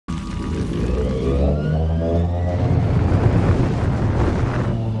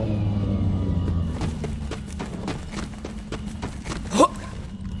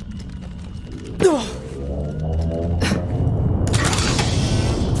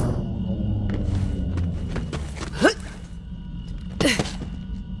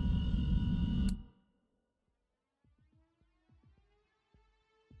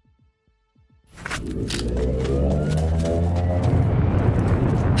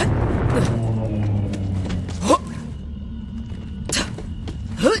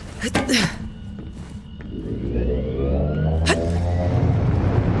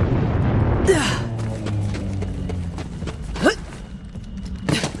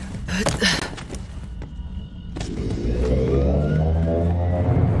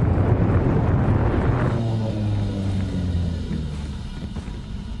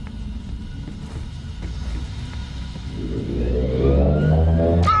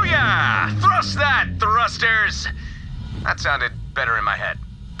Thrusters! That sounded better in my head.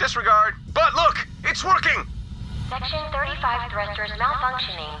 Disregard, but look! It's working! Section 35 thrusters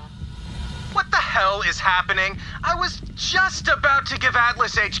malfunctioning. What the hell is happening? I was just about to give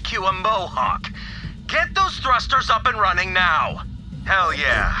Atlas HQ a mohawk. Get those thrusters up and running now. Hell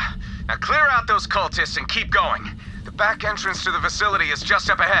yeah. Now clear out those cultists and keep going. The back entrance to the facility is just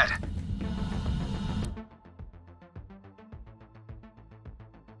up ahead.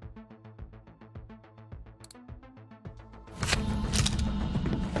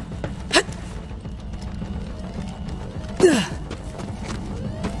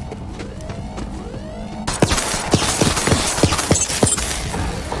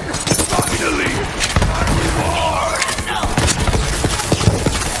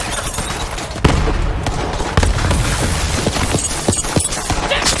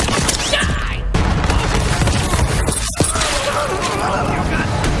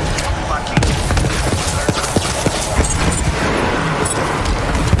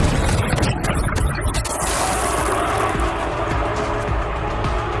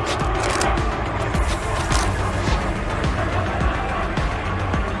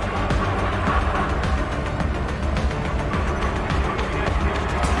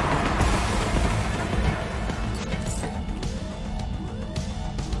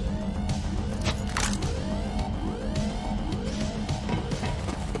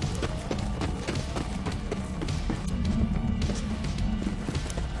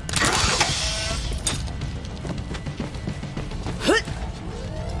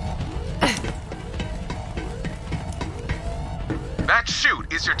 That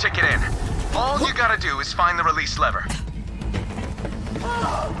chute is your ticket in. All you gotta do is find the release lever.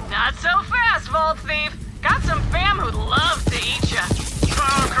 Not so fast, Vault Thief. Got some fam who'd love to eat ya.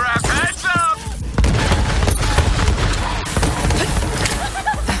 Oh crap, heads up!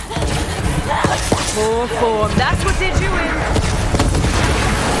 4-4, that's what did you in.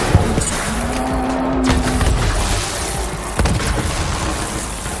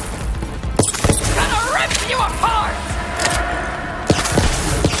 Gonna rip you apart!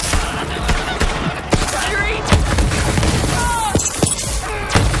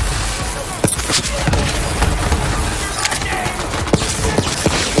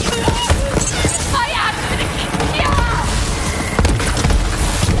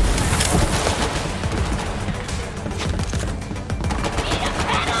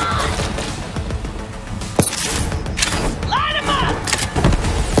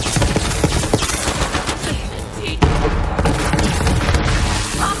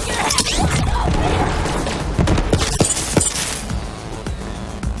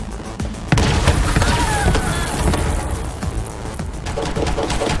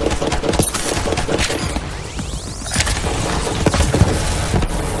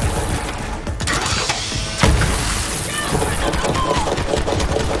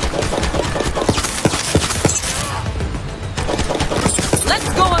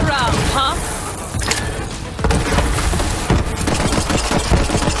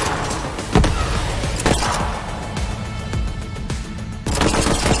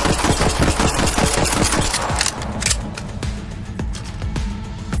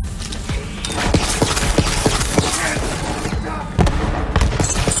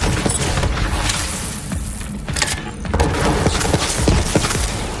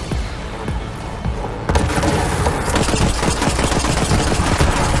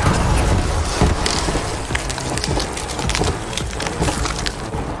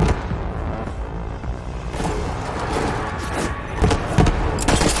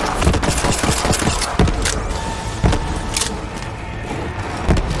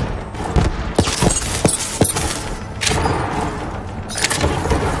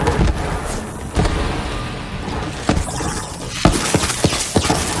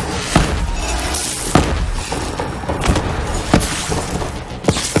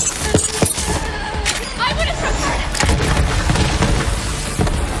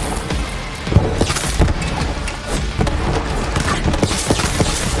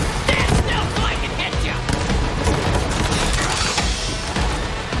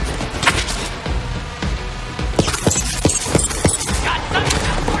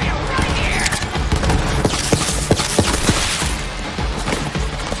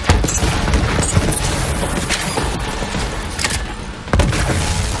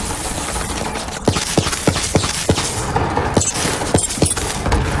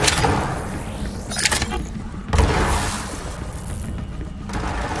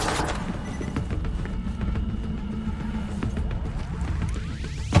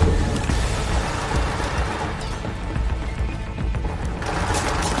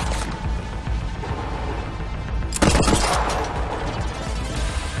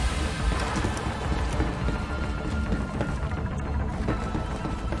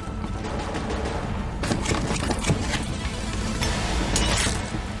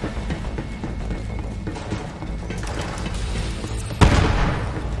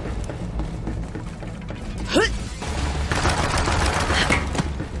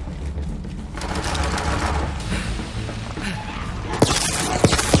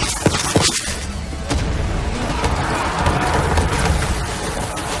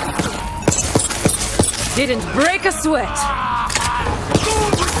 Didn't break a sweat.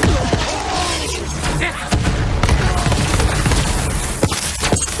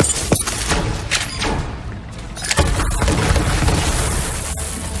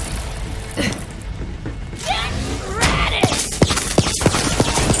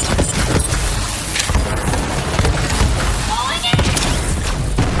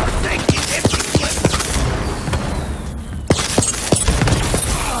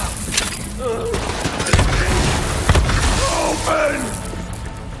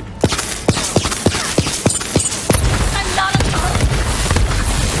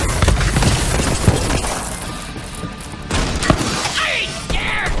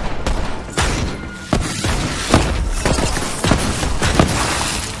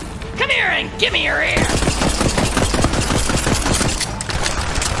 Give me your ear!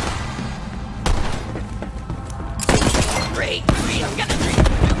 Great. I'm gonna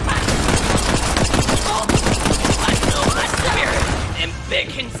I feel my spirit and big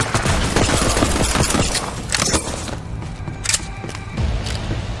inside.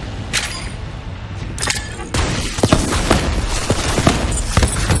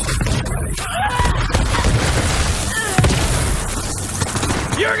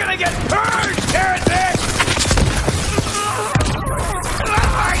 You're gonna get purged, heretic!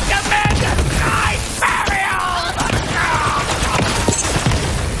 I demand a nice burial!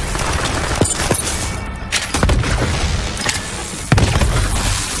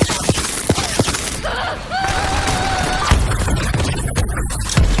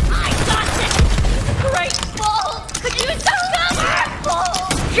 I got it! Great ball! You so powerful!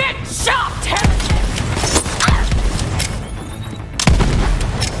 Get chopped, heretic!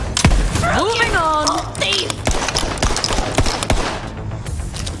 Moving on.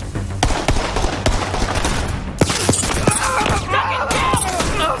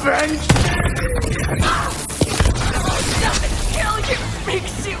 Avenge! Nothing kill you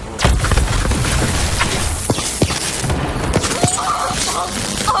makes you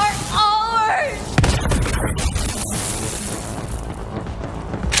are ours!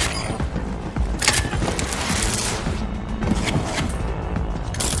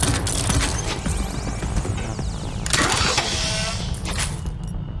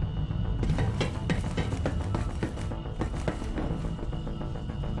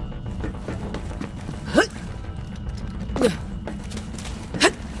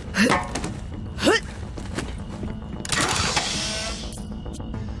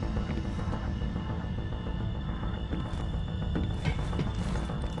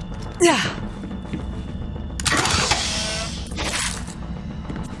 Yeah.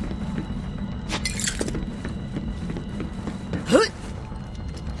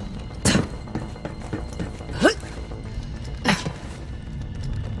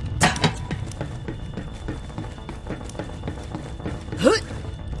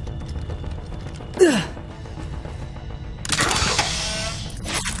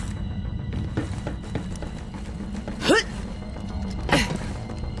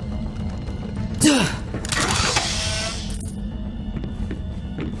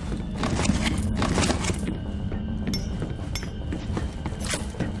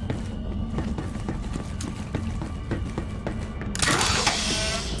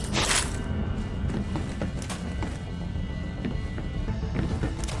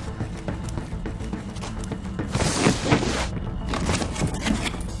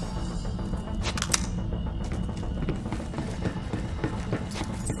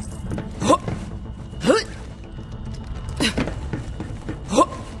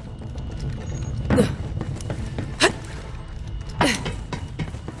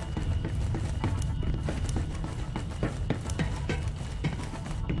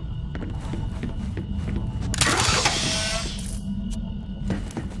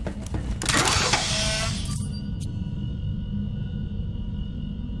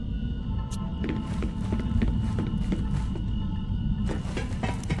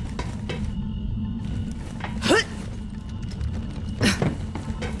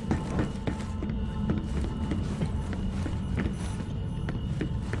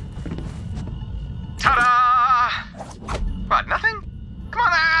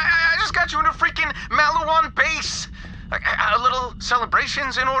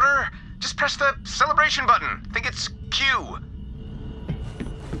 Celebrations in order? Just press the celebration button. I think it's Q.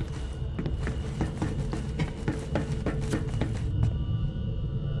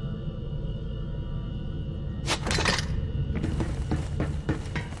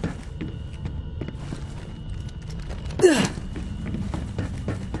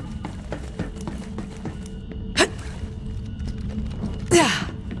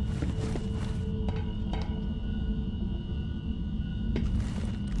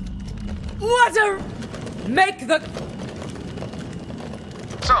 better make the...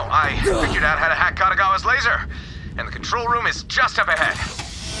 So, I figured out how to hack Katagawa's laser, and the control room is just up ahead.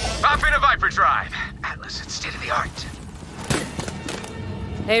 Hop into Viper Drive. Atlas, it's state-of-the-art.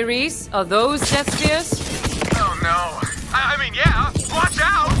 Hey, Rhys, are those death spears? Oh no. I mean, yeah, watch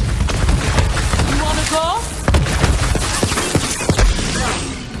out! You wanna go?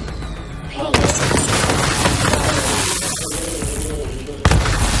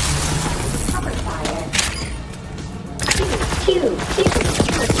 Cover fire. Q.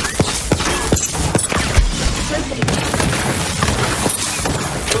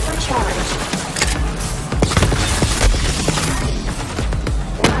 Overcharge.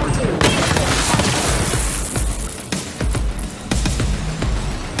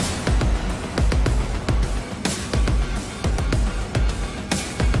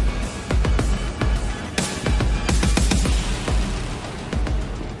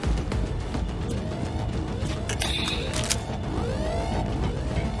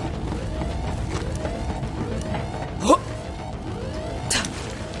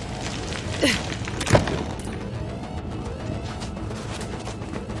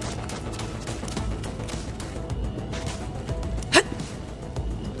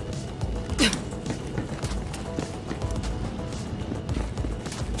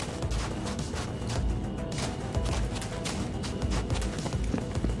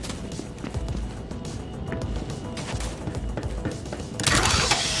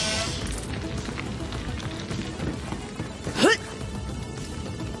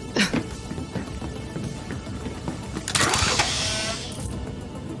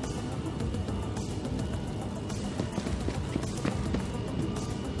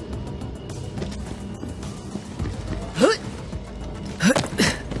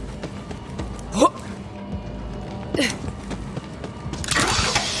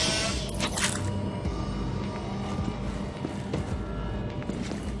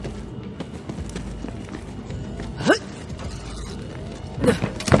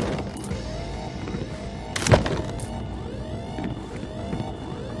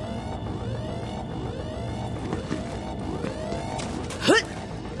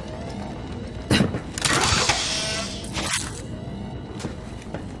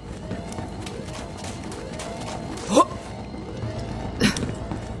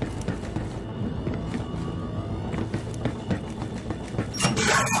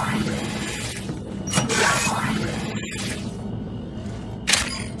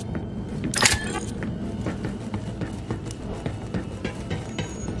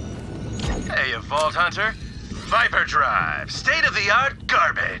 Vault Hunter. Viper Drive. State-of-the-art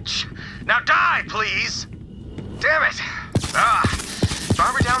garbage. Now die, please! Damn it! If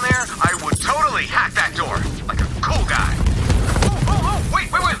I were down there, I would totally hack that door. Like a cool guy. Oh, wait.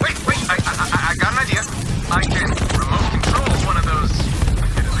 I got an idea. I can remote control one of those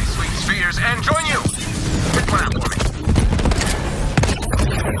admittedly sweet spheres and join you. Pick one out for me.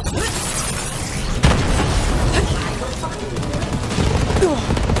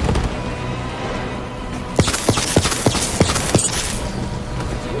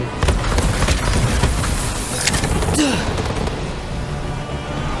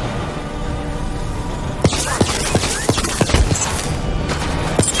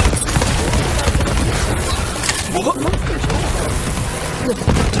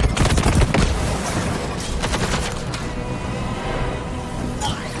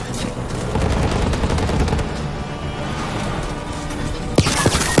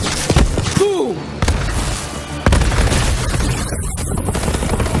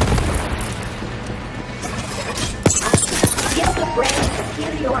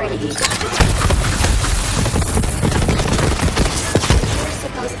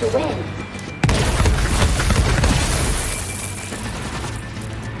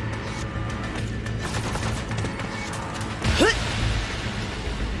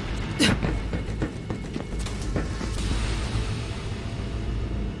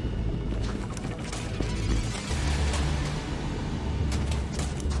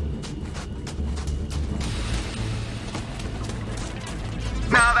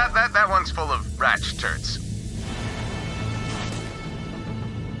 That one's full of rat turds.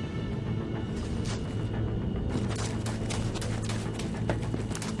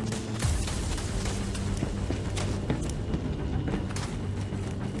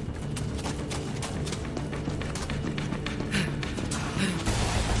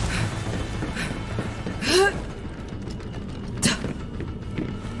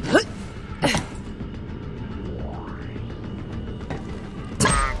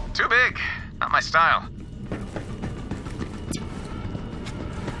 Too big. Not my style.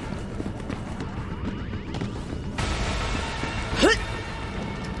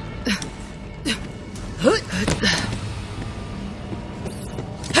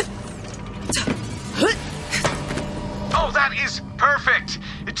 Oh, that is perfect!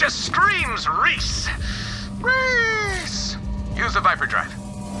 It just screams Rhys! Rhys! Use the Viper drive.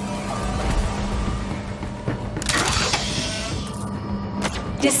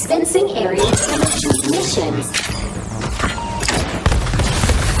 Dispensing area missions.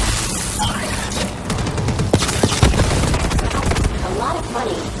 A lot of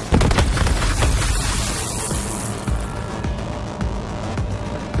money.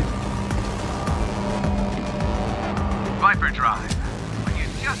 Viper drive. When you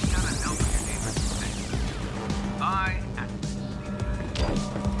just gotta know what your neighbors say. Bye.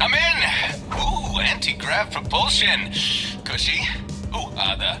 I'm in! Ooh, anti-grav propulsion. Cushy. Ooh,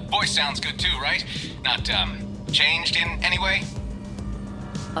 the voice sounds good too, right? Not, changed in any way?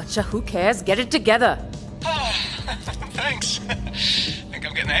 Acha, who cares? Get it together. Thanks. Think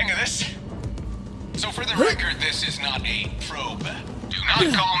I'm getting the hang of this. So for the record, this is not a probe. Do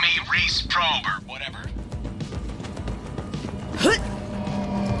not call me Rhys Probe or whatever.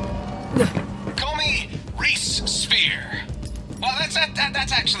 Call me Rhys Sphere. Well,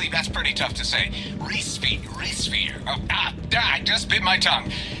 that's pretty tough to say. Rhys Sphere. Oh, I just bit my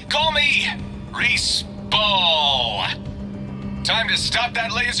tongue. Call me Rhys Ball. Time to stop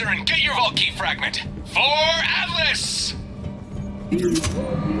that laser and get your vault key fragment. For Atlas!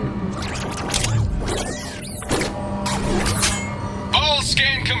 Ball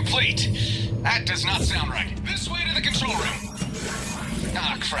scan complete. That does not sound right. This way to the control room.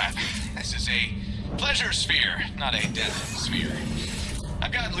 Ah, crap. This is a pleasure sphere, not a death sphere.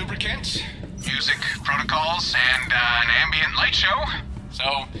 I've got lubricant, music protocols, and an ambient light show.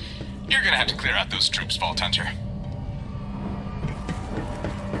 So, you're gonna have to clear out those troops, Vault Hunter.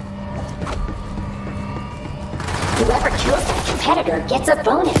 Whoever kills that competitor gets a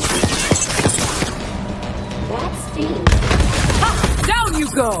bonus. That's Steve. Down you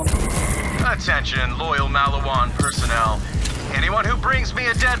go! Attention, loyal Malawan personnel. Anyone who brings me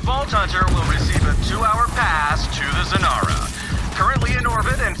a dead Vault Hunter will receive a 2-hour pass to the Zanara. Currently in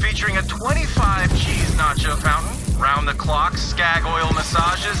orbit and featuring a 25-cheese nacho fountain, round-the-clock skag oil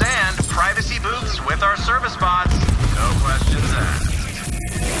massages, and privacy booths with our service bots. No questions asked.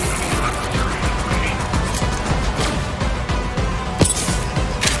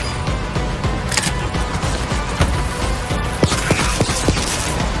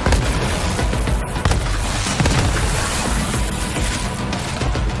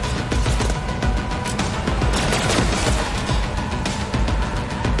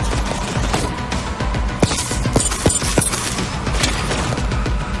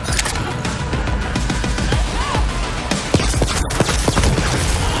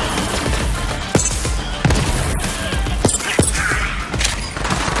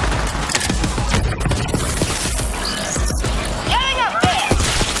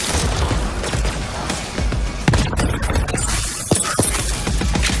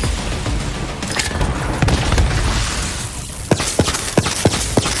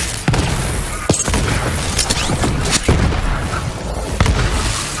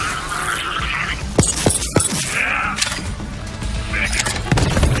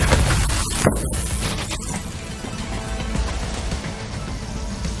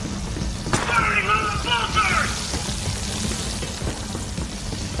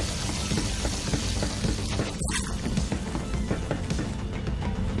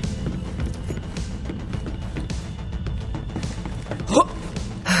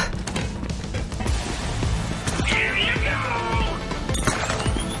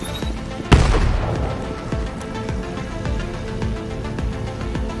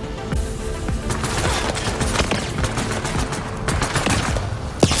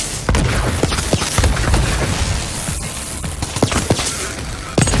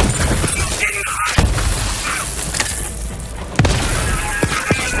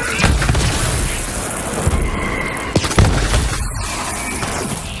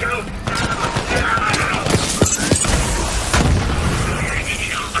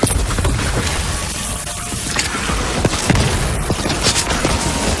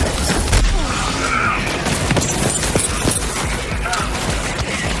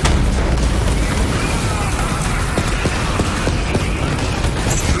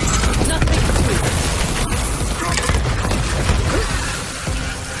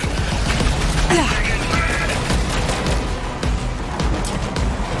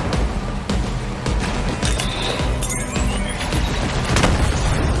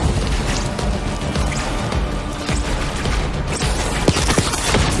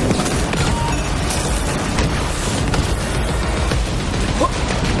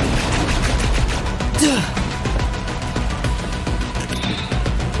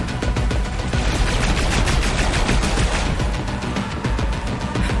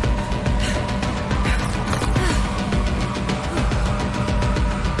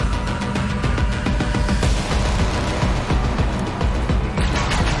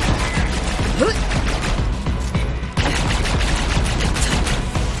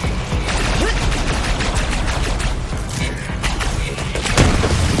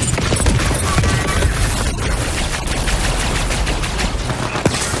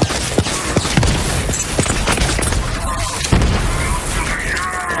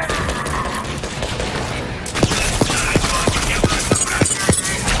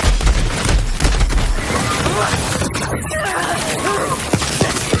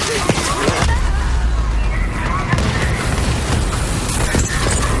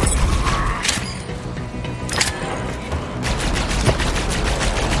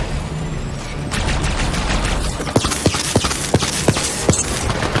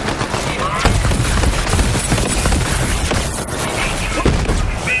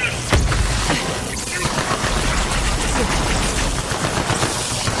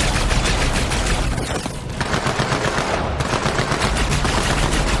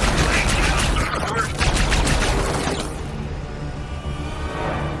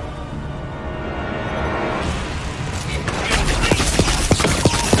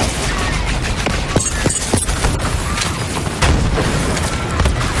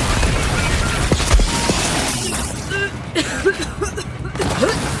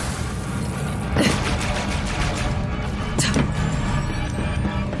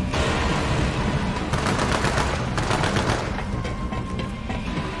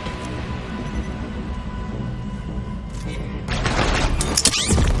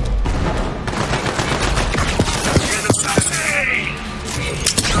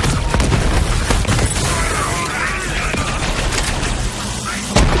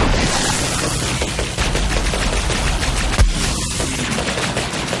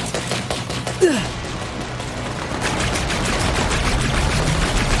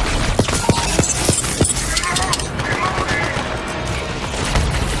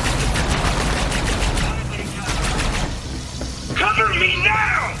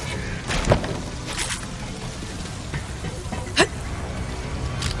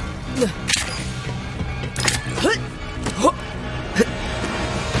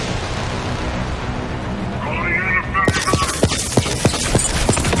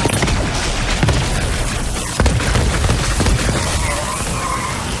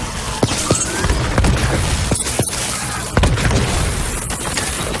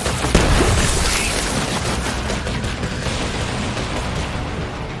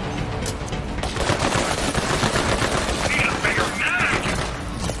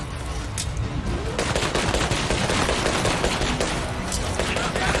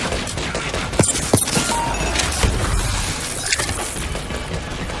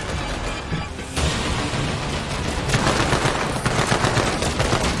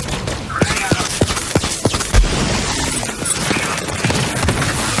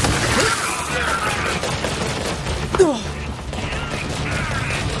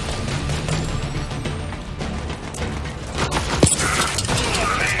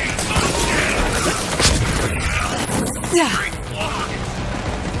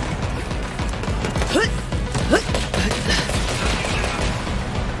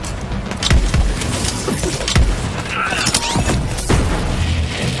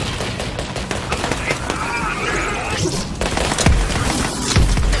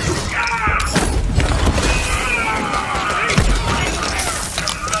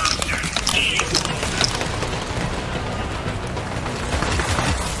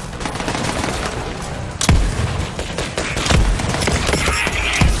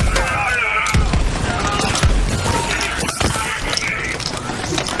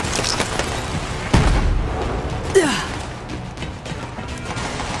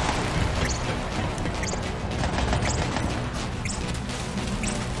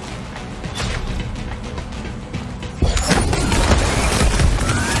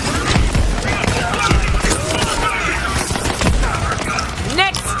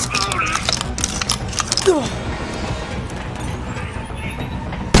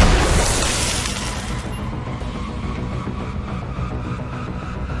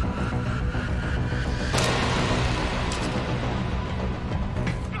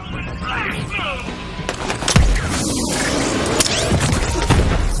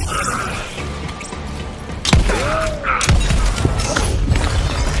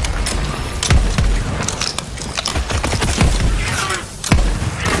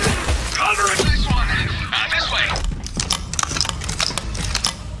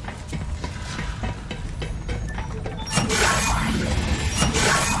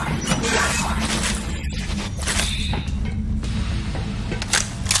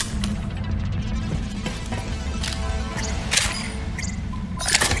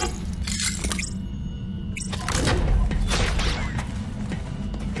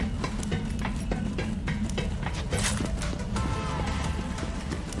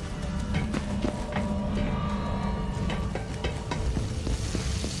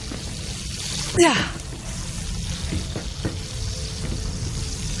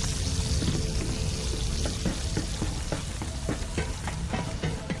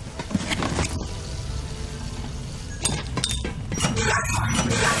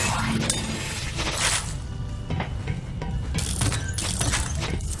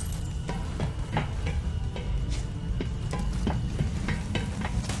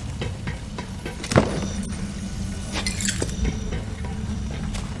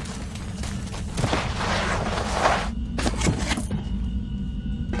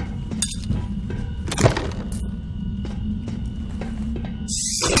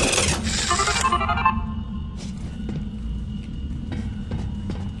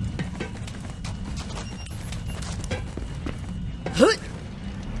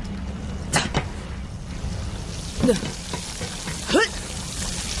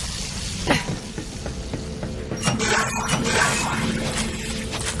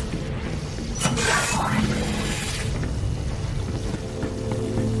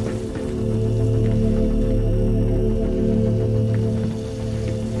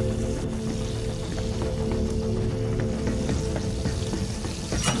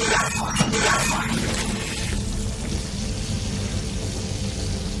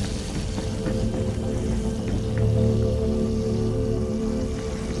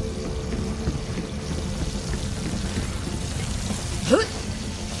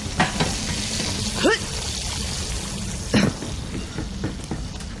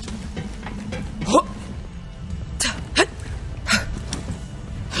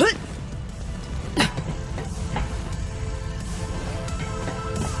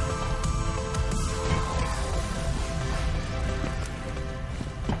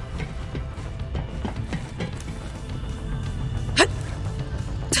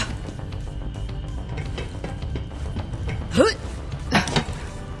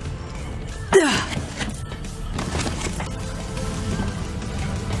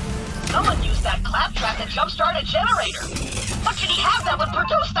 Someone used that claptrap to jumpstart a generator. What could he have that would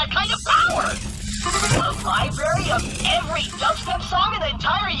produce that kind of power? A library of every dubstep song in the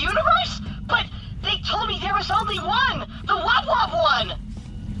entire universe? But they told me there was only one! The Wop Wop one!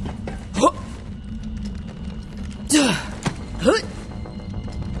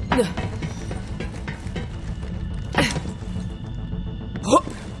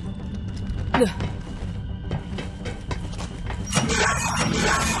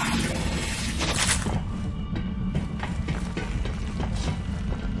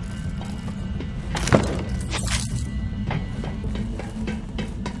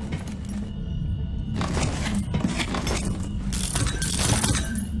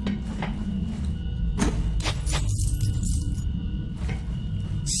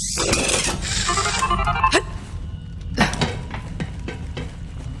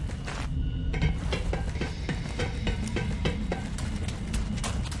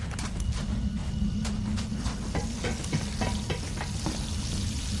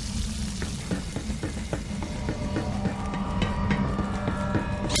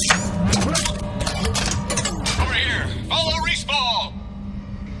 Over here! Follow Rhys Ball!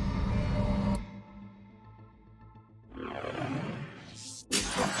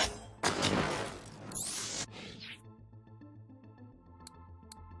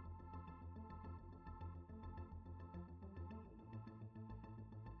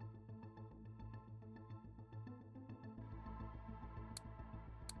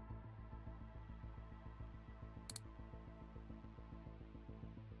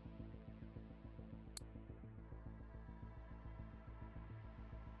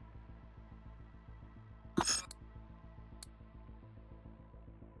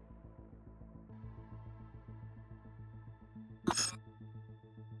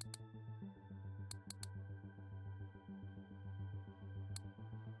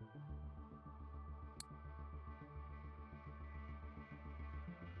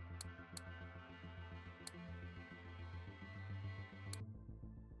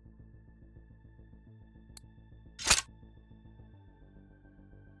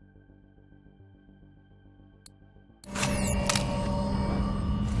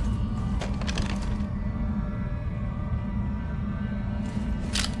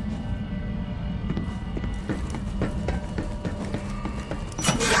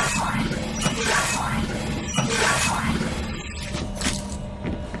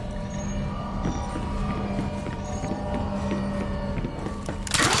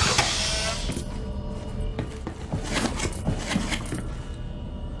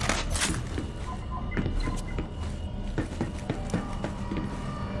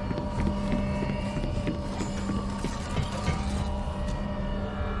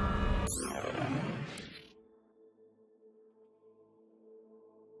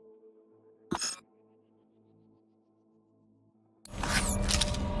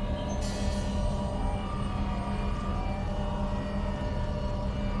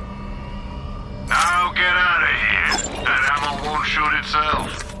 won't shoot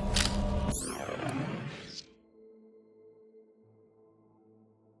itself.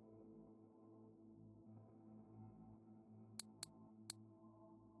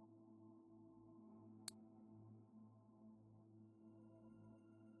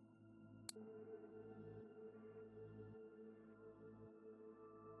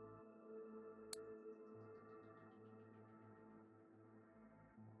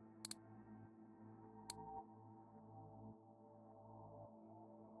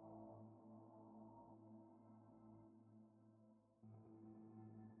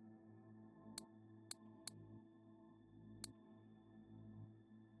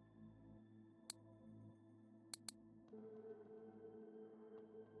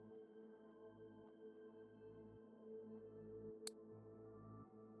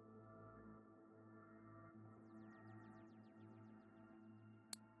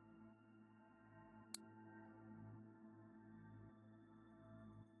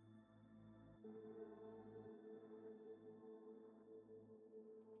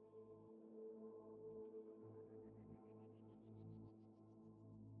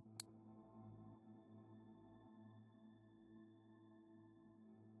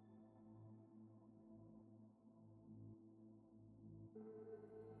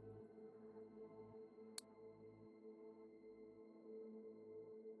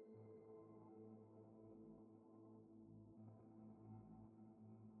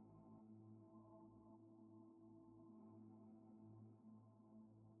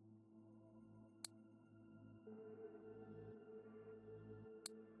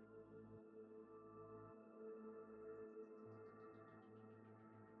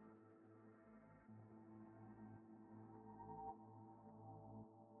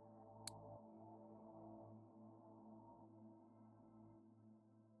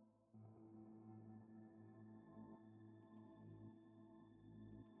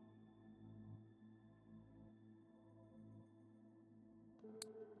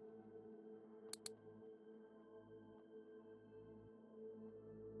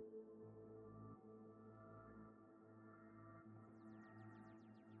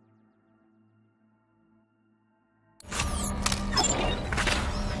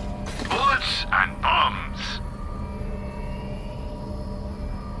 And bombs.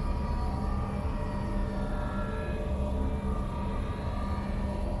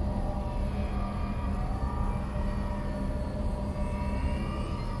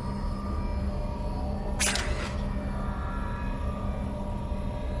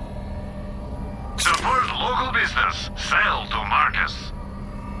 Support local business. Sell to Marcus.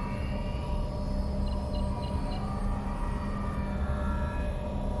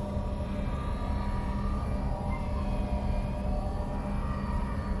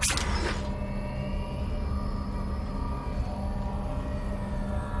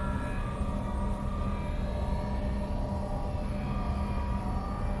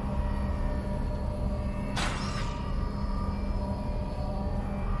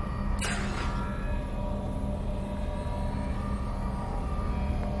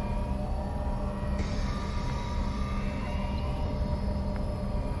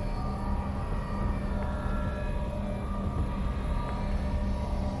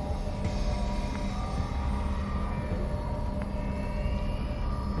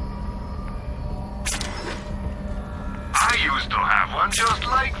 To have one just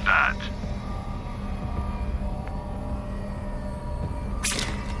like that.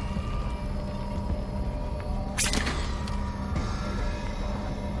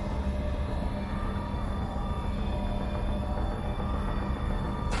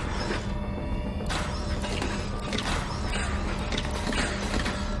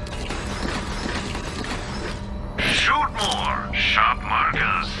 Shoot more, sharp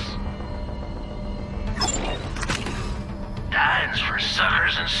Marcus. Dines for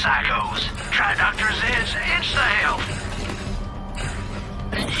suckers and psychos. Try Dr. Zed's Insta Health.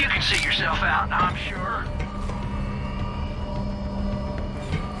 You can see yourself out, I'm sure.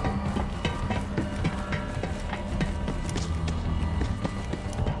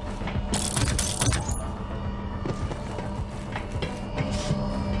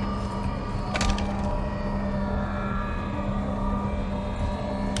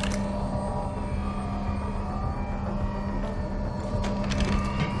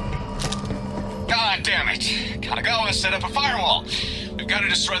 God damn it. Katagawa set up a firewall. We've got to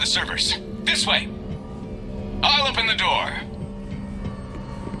destroy the servers. This way. I'll open the door.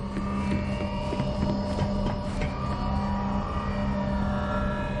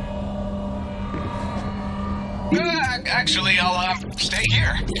 Actually, I'll stay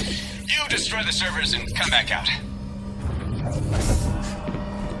here. You destroy the servers and come back out.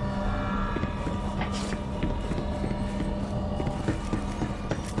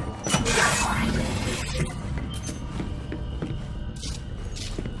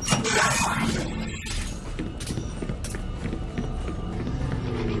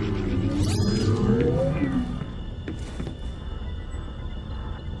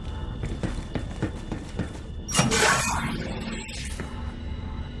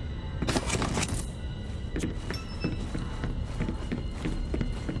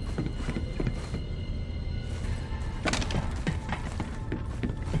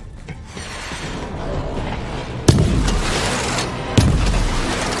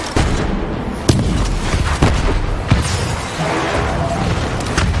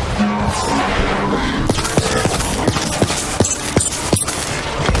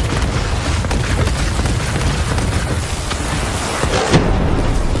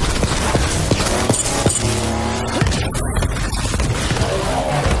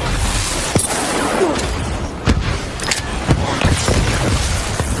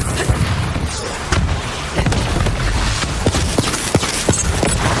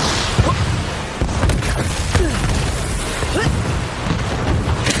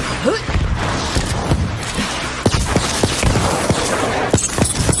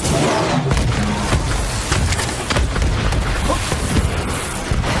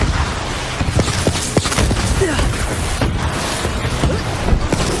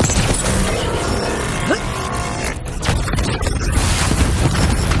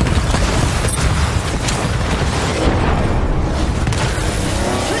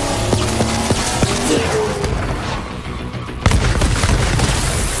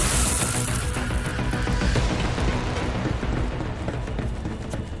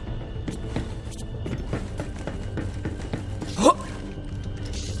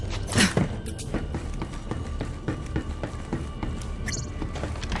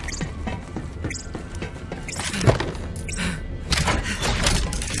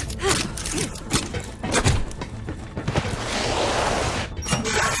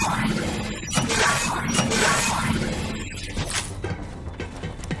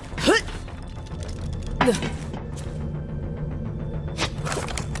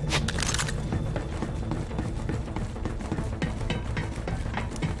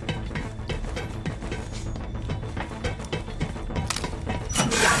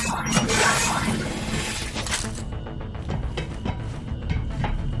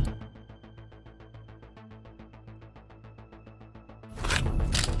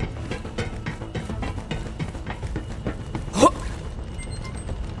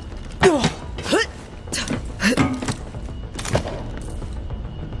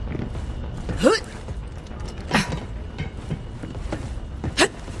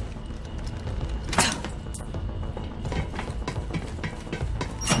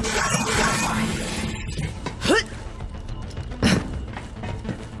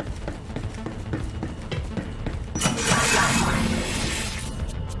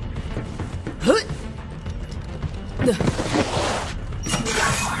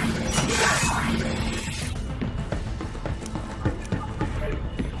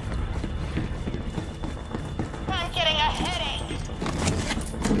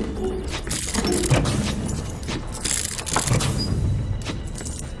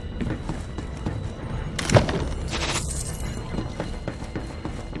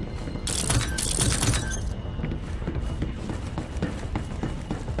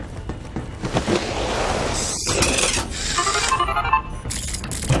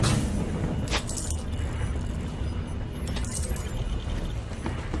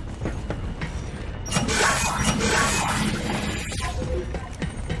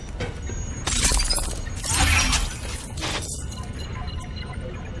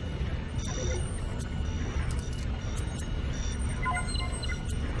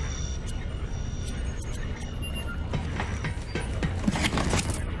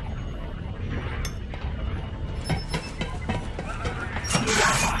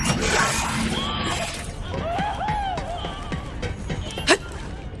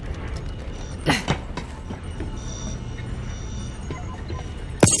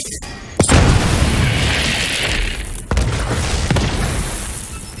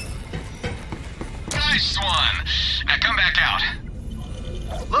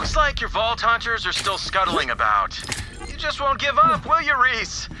 Looks like your vault hunters are still scuttling about. You just won't give up, will you,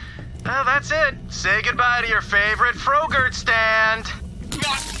 Rhys? That's it. Say goodbye to your favorite Frogurt stand.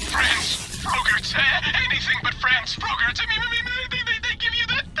 Not friends, Frogerts. Anything but friends, Frogerts. I mean, they give you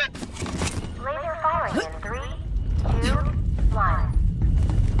that. Laser firing in 3, 2, 1.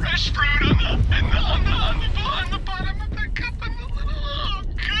 Fresh fruit on the bottom of the cup and the little. Oh,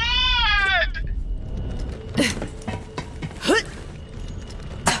 God!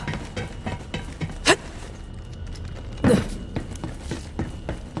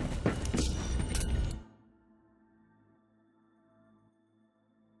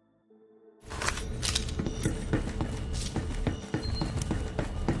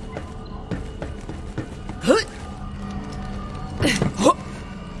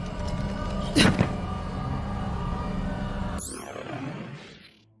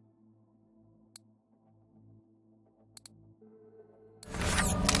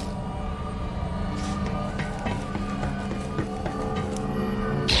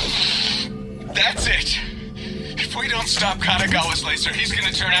 That's it! If we don't stop Katagawa's laser, he's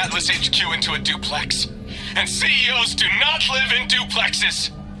gonna turn Atlas HQ into a duplex. And CEOs do not live in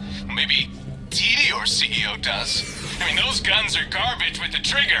duplexes! Maybe Tedior's CEO does. I mean, those guns are garbage with the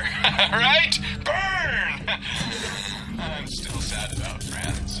trigger, right? Burn! I'm still sad about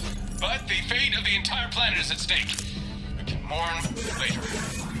friends. But the fate of the entire planet is at stake. We can mourn later.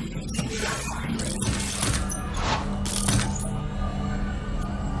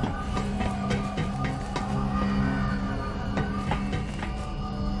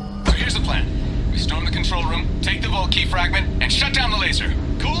 Here's the plan. We storm the control room, take the vault key fragment, and shut down the laser.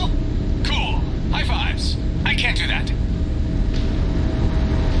 Cool? Cool. High fives. I can't do that.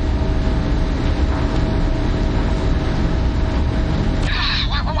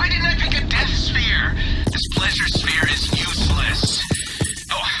 Why didn't I pick a death sphere? This pleasure sphere is useless.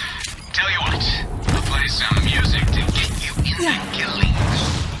 Oh, tell you what. I'll play some music to get you in the killing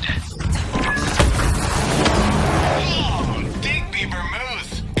mood. Oh, Digby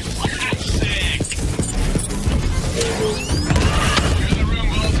Vermouth. Classic. You're the room,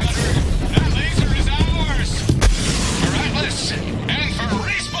 Wall Cutter. That laser is ours. For Atlas and for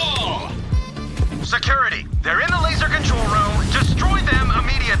Respawn. Security, they're in the laser control room. Destroy them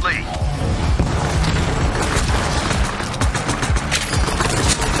immediately.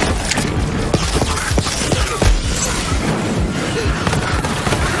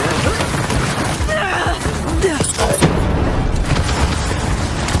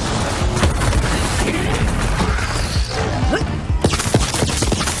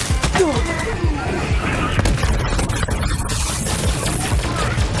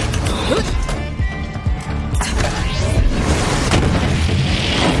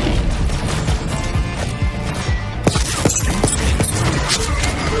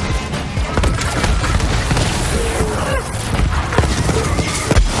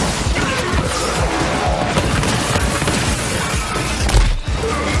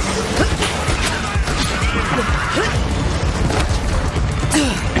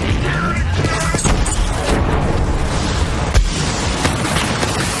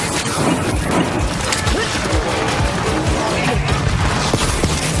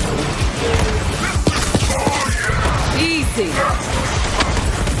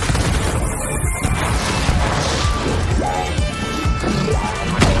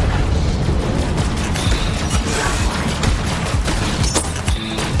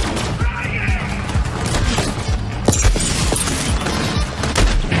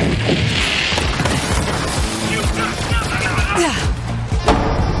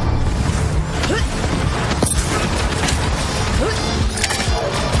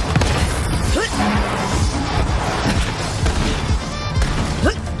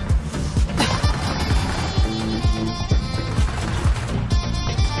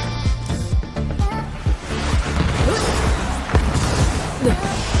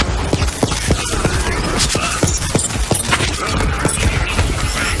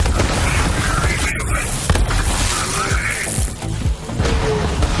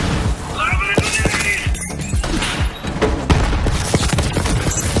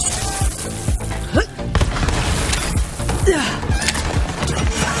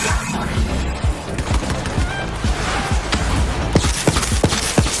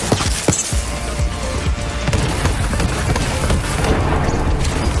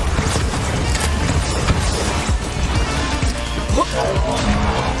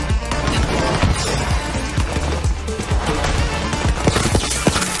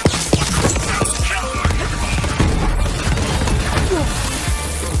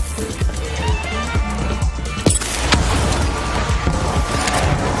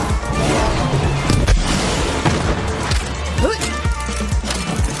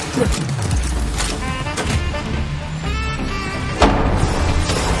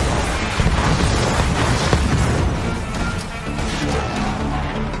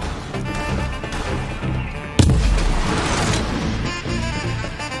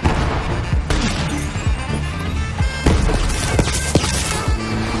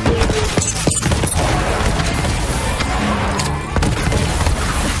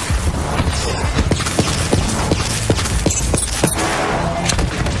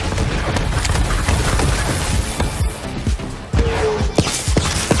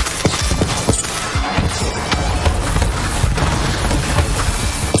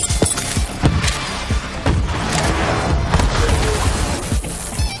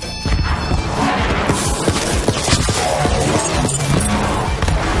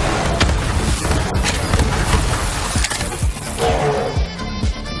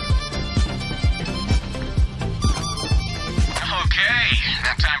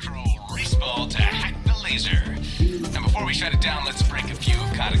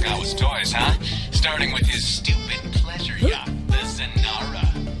 Katagawa's toys, huh? Starting with his stupid pleasure yacht, the Zanara.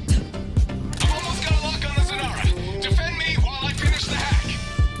 I've almost got a lock on the Zanara. Defend me while I finish the hack.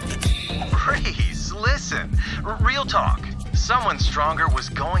 Rhys, listen. Real talk. Someone stronger was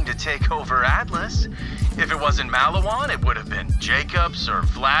going to take over Atlas. If it wasn't Malawan, it would have been Jacobs or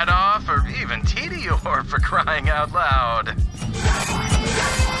Vladov or even Tedior, for crying out loud.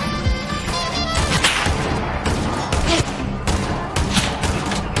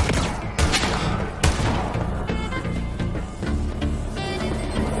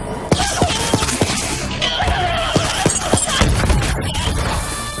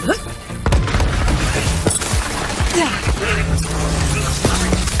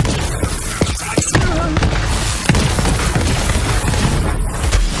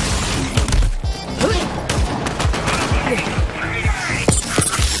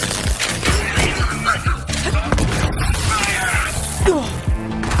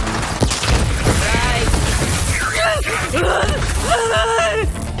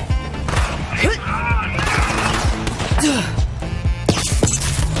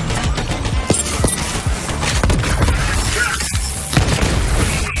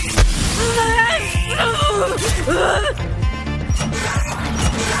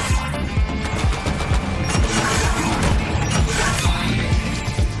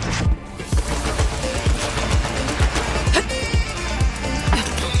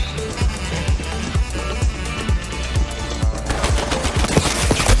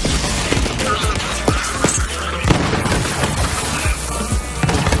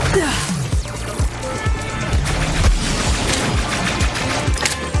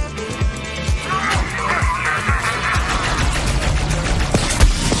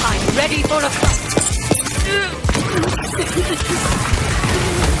 Ready for a fight!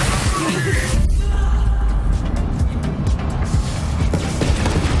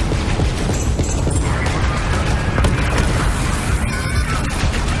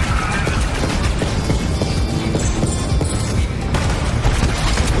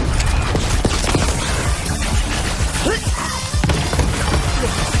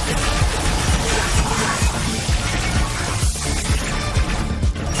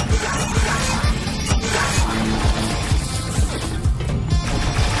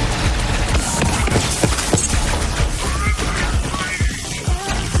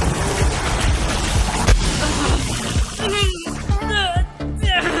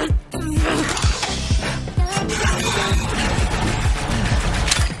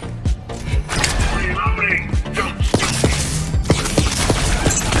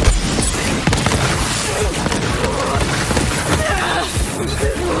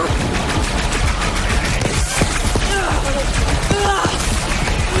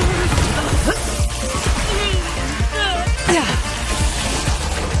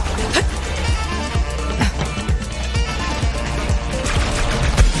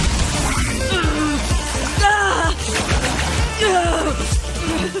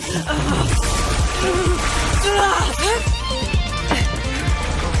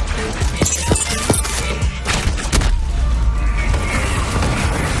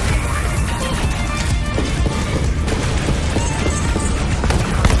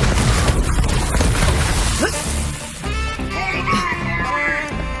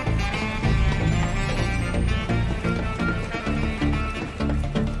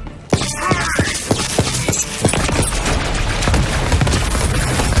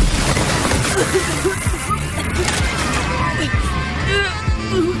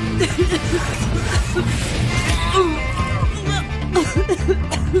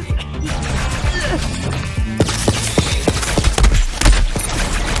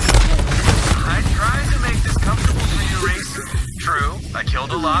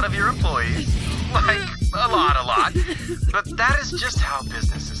 But that is just how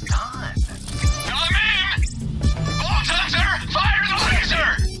business is done. Come in! Bolt Hunter, fire the laser!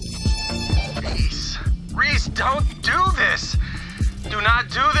 Rhys, don't do this! Do not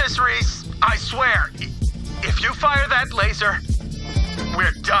do this, Rhys! I swear, if you fire that laser,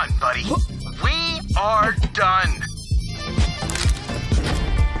 we're done, buddy. We are done.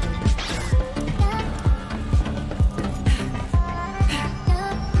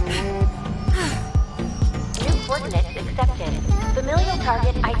 Coordinates accepted. Familial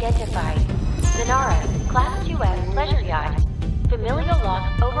target identified. Zanara, Class 2F pleasure yacht. Familial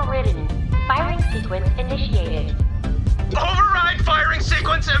lock overridden. Firing sequence initiated. Override firing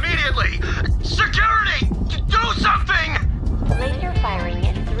sequence immediately! Security! Do something! Laser firing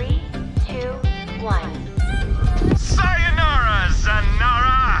in 3, 2, 1. Sayonara,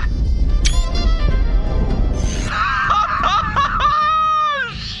 Zanara!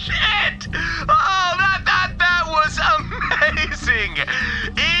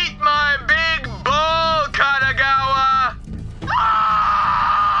 Eat my big bowl, Katagawa!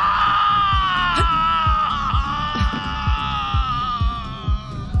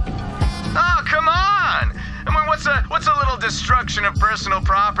 Oh, come on! I mean, what's a little destruction of personal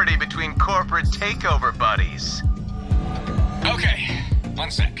property between corporate takeover buddies? Okay,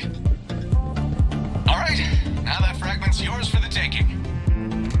 1 sec. All right, now that fragment's yours for the taking.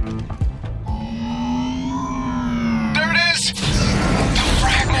 There it is! The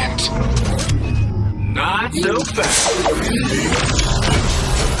fragment! Not so fast.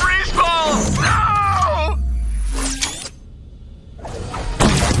 Freeze ball! No!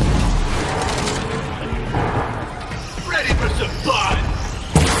 Ready for some fun.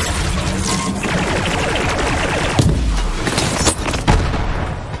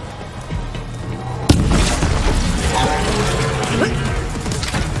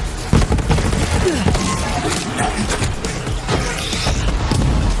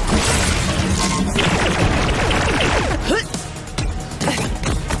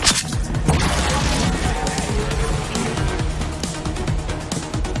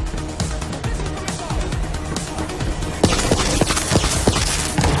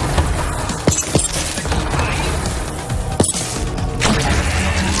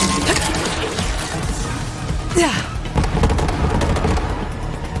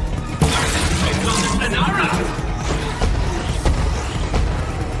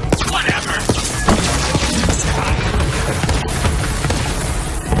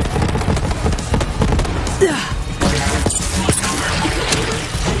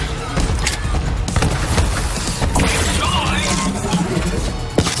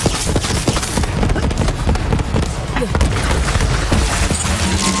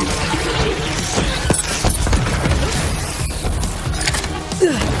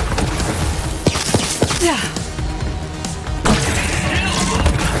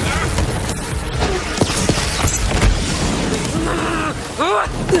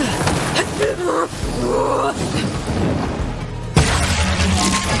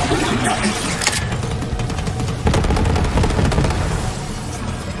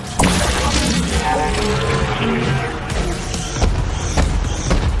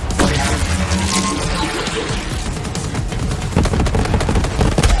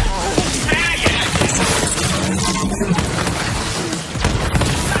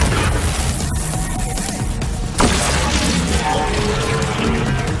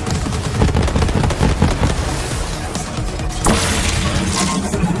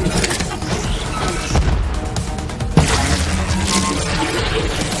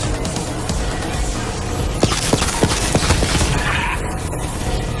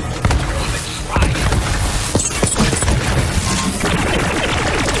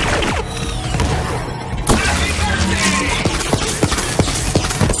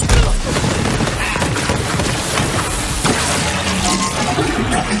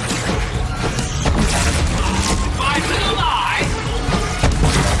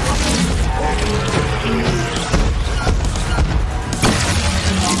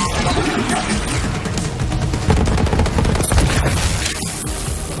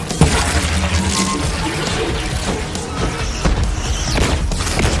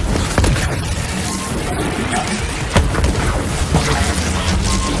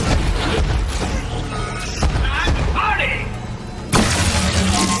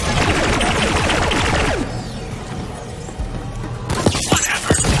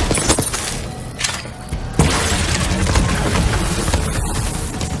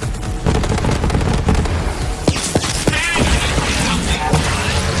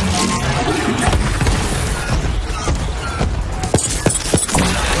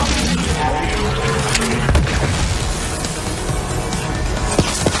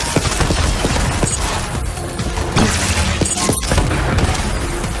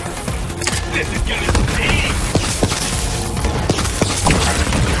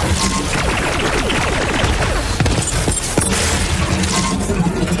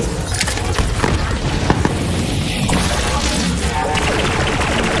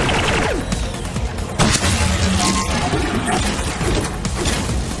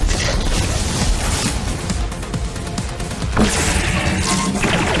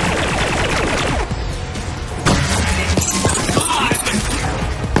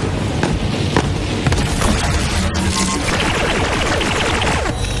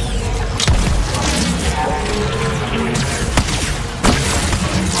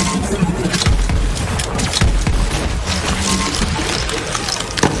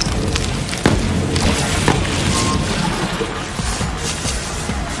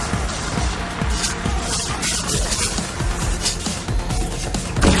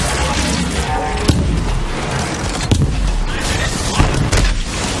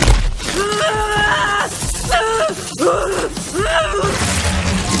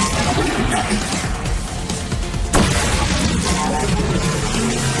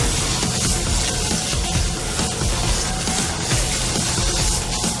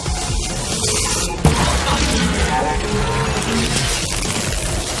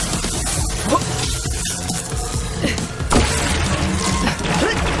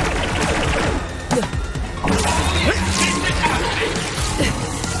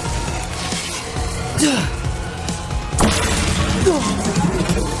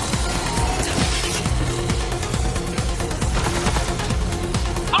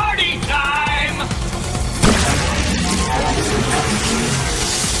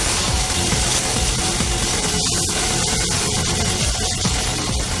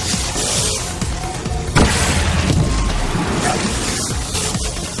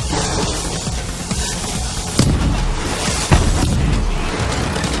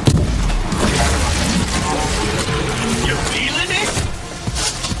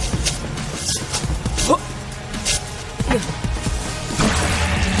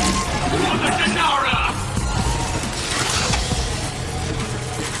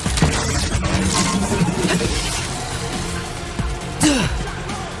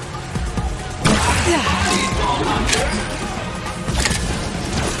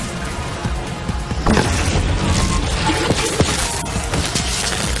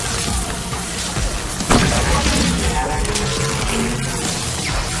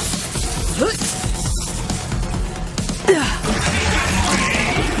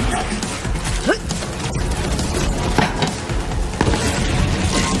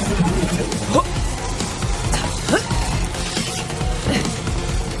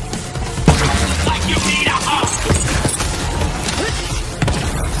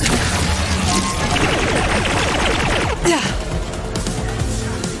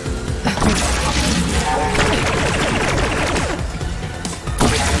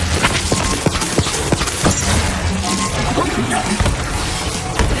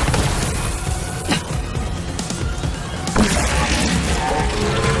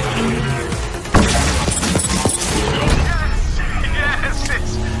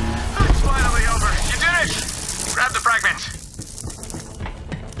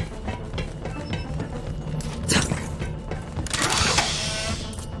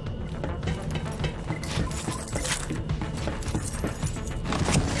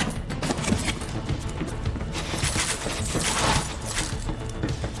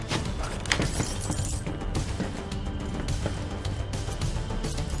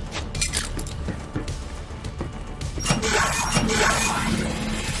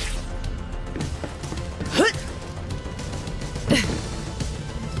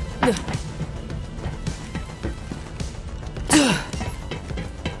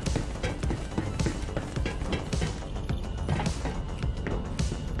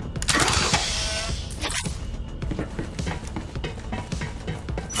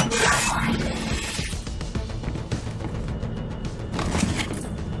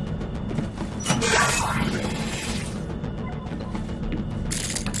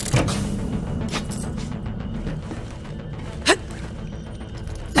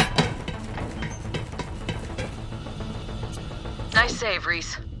 Nice save,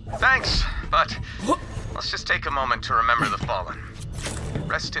 Rhys. Thanks, but let's just take a moment to remember the fallen.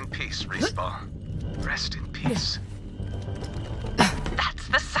 Rest in peace, Rhys. Rest in peace. That's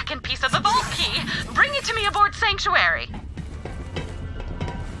the second piece of the vault key. Bring it to me aboard Sanctuary.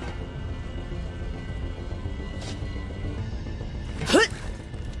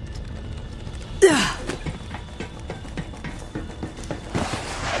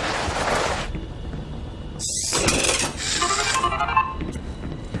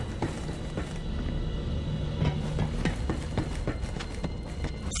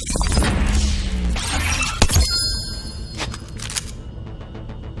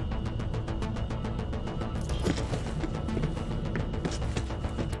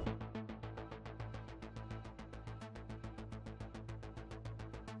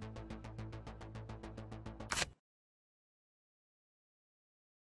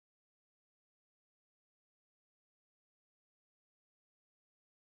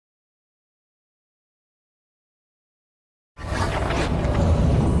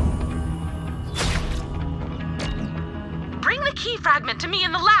 Key fragment to me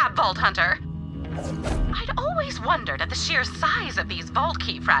in the lab, Vault Hunter. I'd always wondered at the sheer size of these vault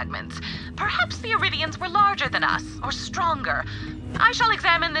key fragments. Perhaps the Iridians were larger than us, or stronger. I shall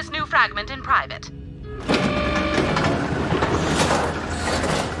examine this new fragment in private.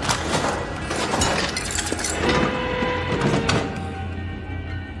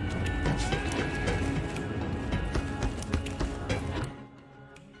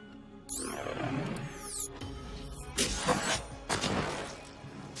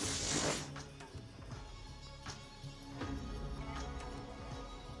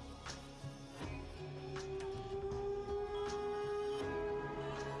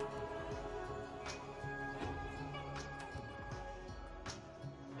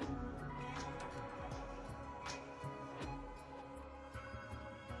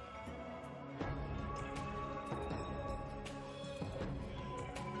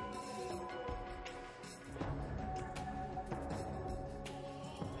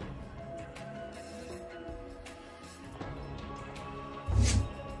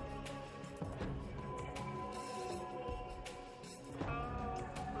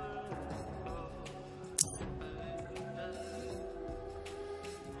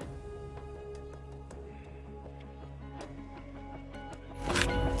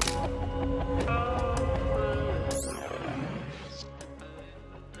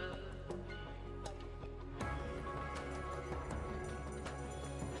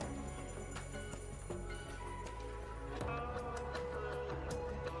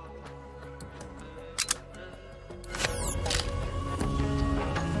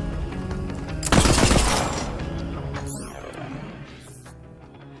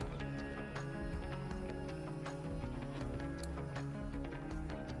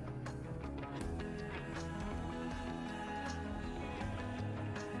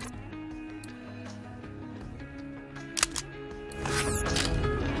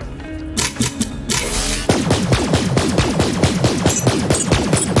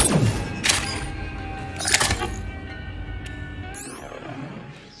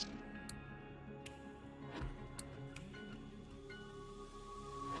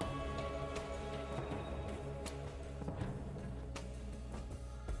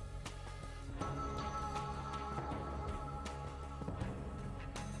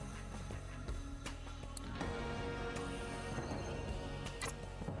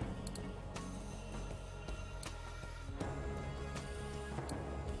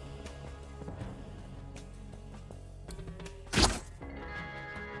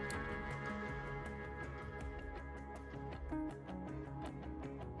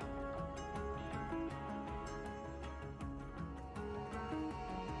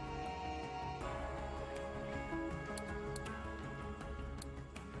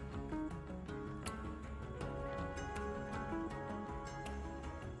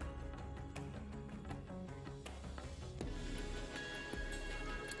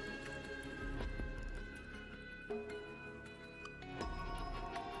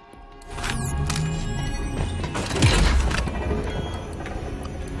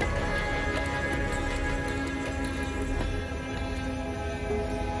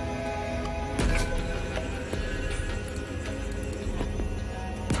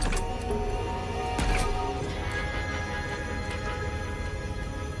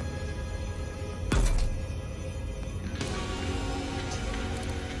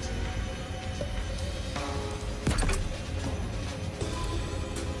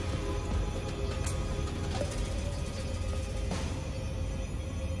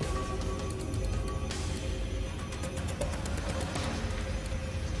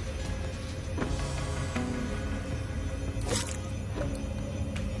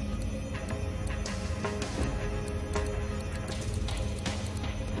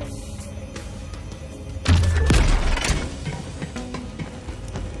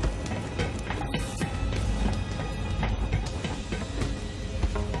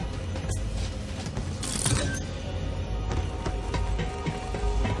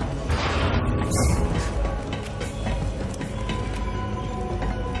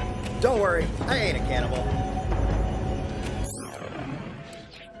 Don't worry, I ain't a cannibal.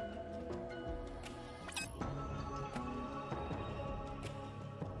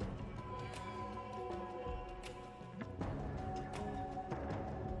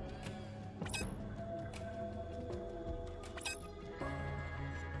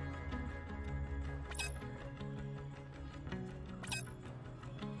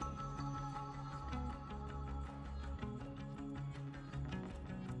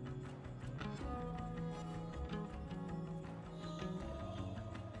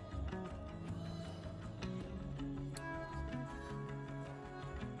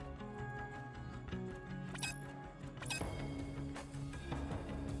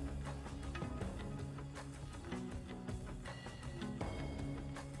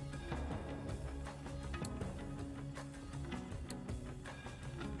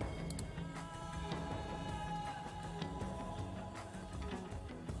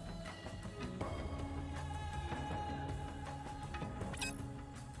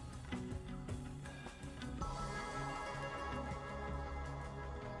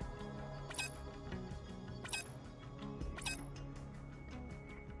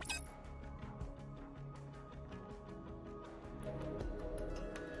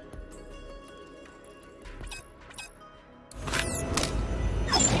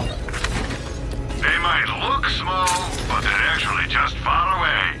 Small, but they're actually just far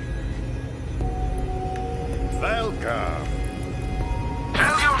away. Welcome.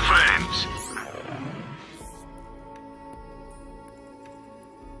 Tell your friends.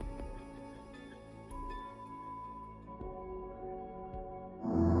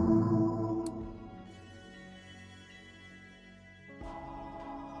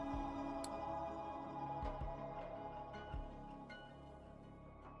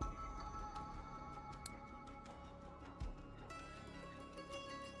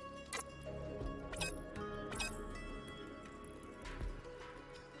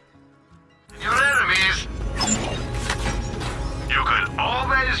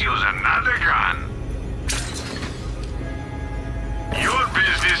 Use another gun. Your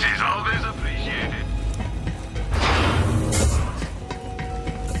business is always appreciated.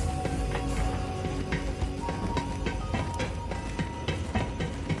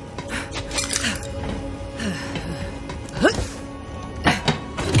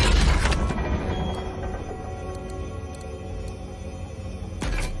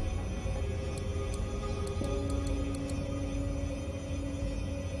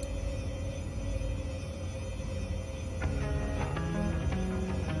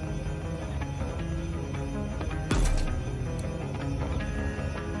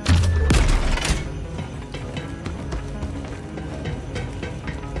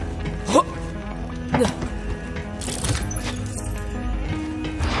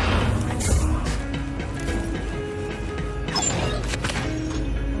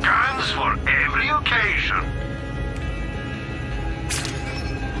 Guns for every occasion.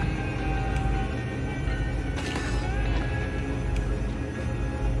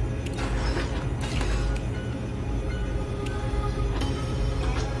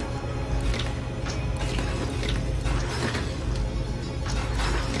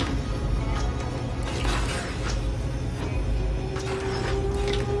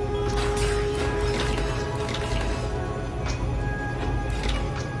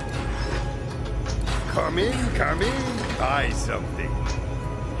 Come in, buy something.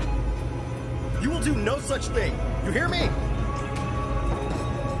 You will do no such thing. You hear me?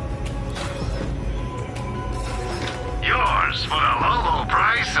 Yours for a low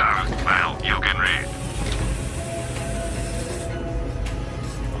price of, well, you can read.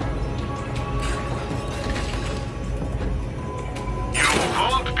 You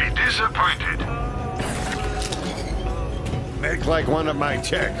won't be disappointed. Make like one of my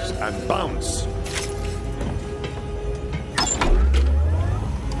checks and bounce.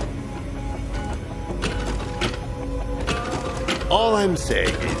 All I'm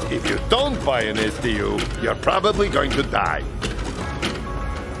saying is, if you don't buy an SDU, you're probably going to die.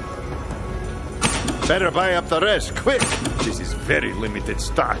 Better buy up the rest, quick! This is very limited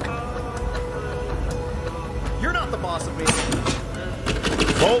stock. You're not the boss of me.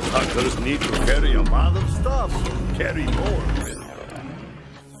 Vault hunters need to carry a lot of stuff. Carry more.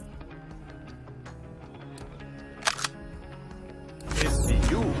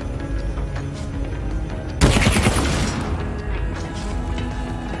 SDU.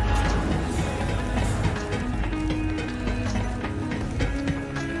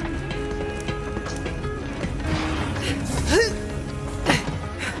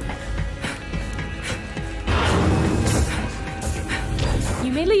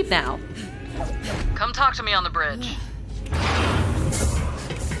 may leave now. Come talk to me on the bridge.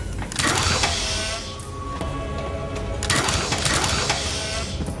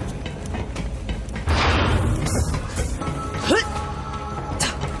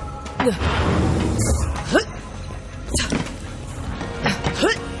 Ugh.